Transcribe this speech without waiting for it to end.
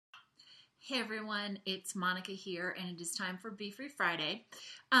Hey everyone, it's Monica here, and it is time for Be Free Friday.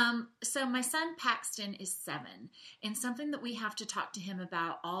 So my son Paxton is 7, and something that we have to talk to him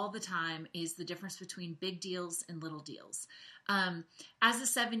about all the time is the difference between big deals and little deals. As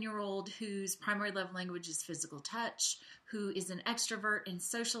a 7-year-old whose primary love language is physical touch, who is an extrovert and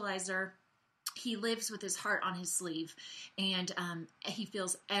socializer, he lives with his heart on his sleeve, and he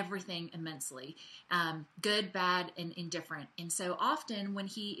feels everything immensely, good, bad, and indifferent. And so often when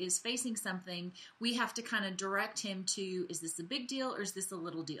he is facing something, we have to kind of direct him to, is this a big deal or is this a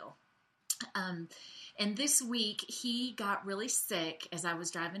little deal? And this week he got really sick as I was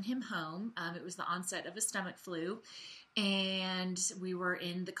driving him home. It was the onset of a stomach flu, and we were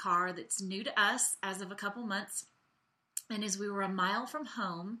in the car that's new to us as of a couple months. And as we were a mile from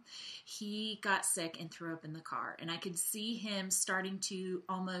home, he got sick and threw up in the car. And I could see him starting to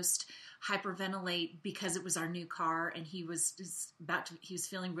almost hyperventilate because it was our new car, and he was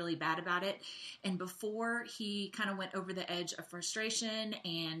feeling really bad about it. And before he kind of went over the edge of frustration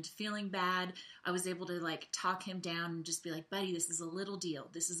and feeling bad, I was able to talk him down and just be like, buddy, this is a little deal.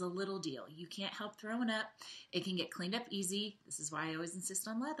 This is a little deal. You can't help throwing up. It can get cleaned up easy. This is why I always insist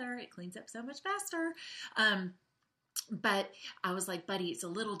on leather. It cleans up so much faster. But I was like, buddy, it's a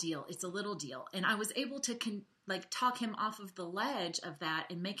little deal. It's a little deal. And I was able to talk him off of the ledge of that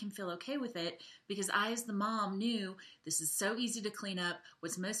and make him feel okay with it, because I, as the mom, knew this is so easy to clean up.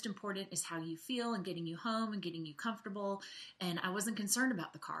 What's most important is how you feel and getting you home and getting you comfortable. And I wasn't concerned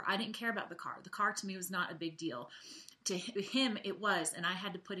about the car. I didn't care about the car. The car to me was not a big deal. To him, it was. And I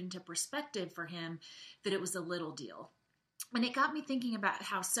had to put into perspective for him that it was a little deal. And it got me thinking about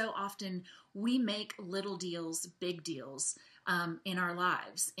how so often we make little deals big deals in our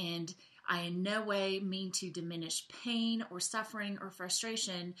lives. And I in no way mean to diminish pain or suffering or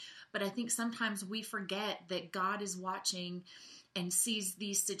frustration, but I think sometimes we forget that God is watching and sees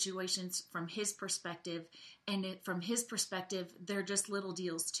these situations from His perspective. And from His perspective, they're just little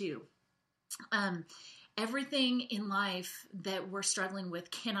deals too. Everything in life that we're struggling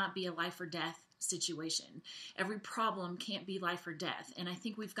with cannot be a life or death situation. Every problem can't be life or death. And I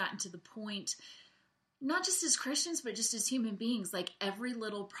think we've gotten to the point, not just as Christians, but just as human beings, every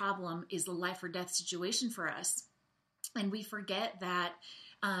little problem is a life or death situation for us. And we forget that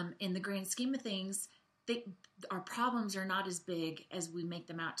in the grand scheme of things, our problems are not as big as we make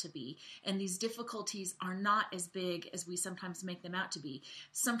them out to be. And these difficulties are not as big as we sometimes make them out to be.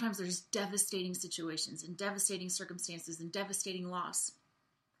 Sometimes there's devastating situations and devastating circumstances and devastating loss.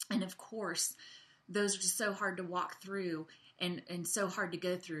 And of course, those are just so hard to walk through and so hard to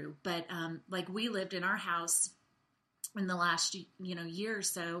go through. But we lived in our house in the last year or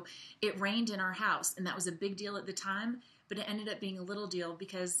so, it rained in our house, and that was a big deal at the time. But it ended up being a little deal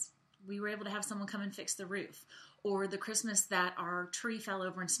because we were able to have someone come and fix the roof. Or the Christmas that our tree fell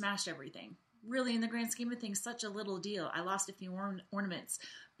over and smashed everything. Really, in the grand scheme of things, such a little deal. I lost a few ornaments,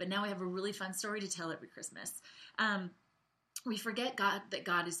 but now we have a really fun story to tell every Christmas. We forget that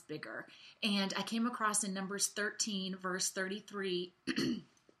God is bigger. And I came across in Numbers 13, verse 33,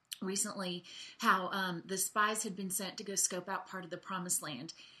 recently, how the spies had been sent to go scope out part of the promised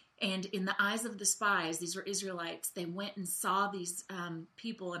land. And in the eyes of the spies, these were Israelites, they went and saw these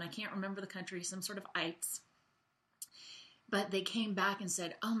people, and I can't remember the country, some sort of ites. But they came back and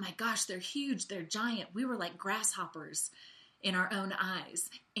said, oh my gosh, they're huge, they're giant. We were like grasshoppers in our own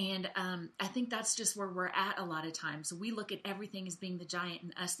eyes. And I think that's just where we're at a lot of times. We look at everything as being the giant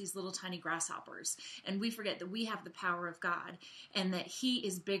and us, these little tiny grasshoppers. And we forget that we have the power of God and that He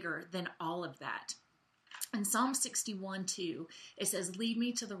is bigger than all of that. In Psalm 61:2, it says, lead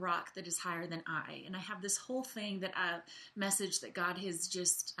me to the rock that is higher than I. And I have this whole thing message that God has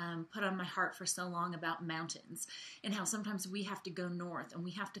just put on my heart for so long about mountains, and how sometimes we have to go north and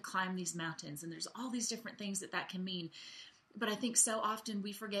we have to climb these mountains. And there's all these different things that can mean. But I think so often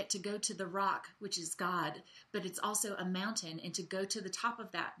we forget to go to the rock, which is God, but it's also a mountain, and to go to the top of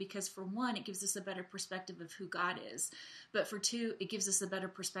that, because for one, it gives us a better perspective of who God is. But for two, it gives us a better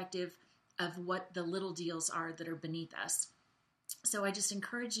perspective of what the little deals are that are beneath us. So I just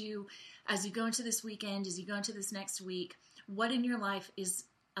encourage you, as you go into this weekend, as you go into this next week, what in your life is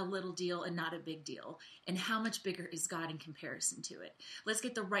a little deal and not a big deal, and how much bigger is God in comparison to it? Let's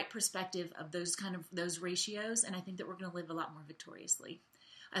get the right perspective of those ratios, and I think that we're going to live a lot more victoriously.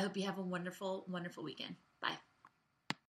 I hope you have a wonderful, wonderful weekend. Bye.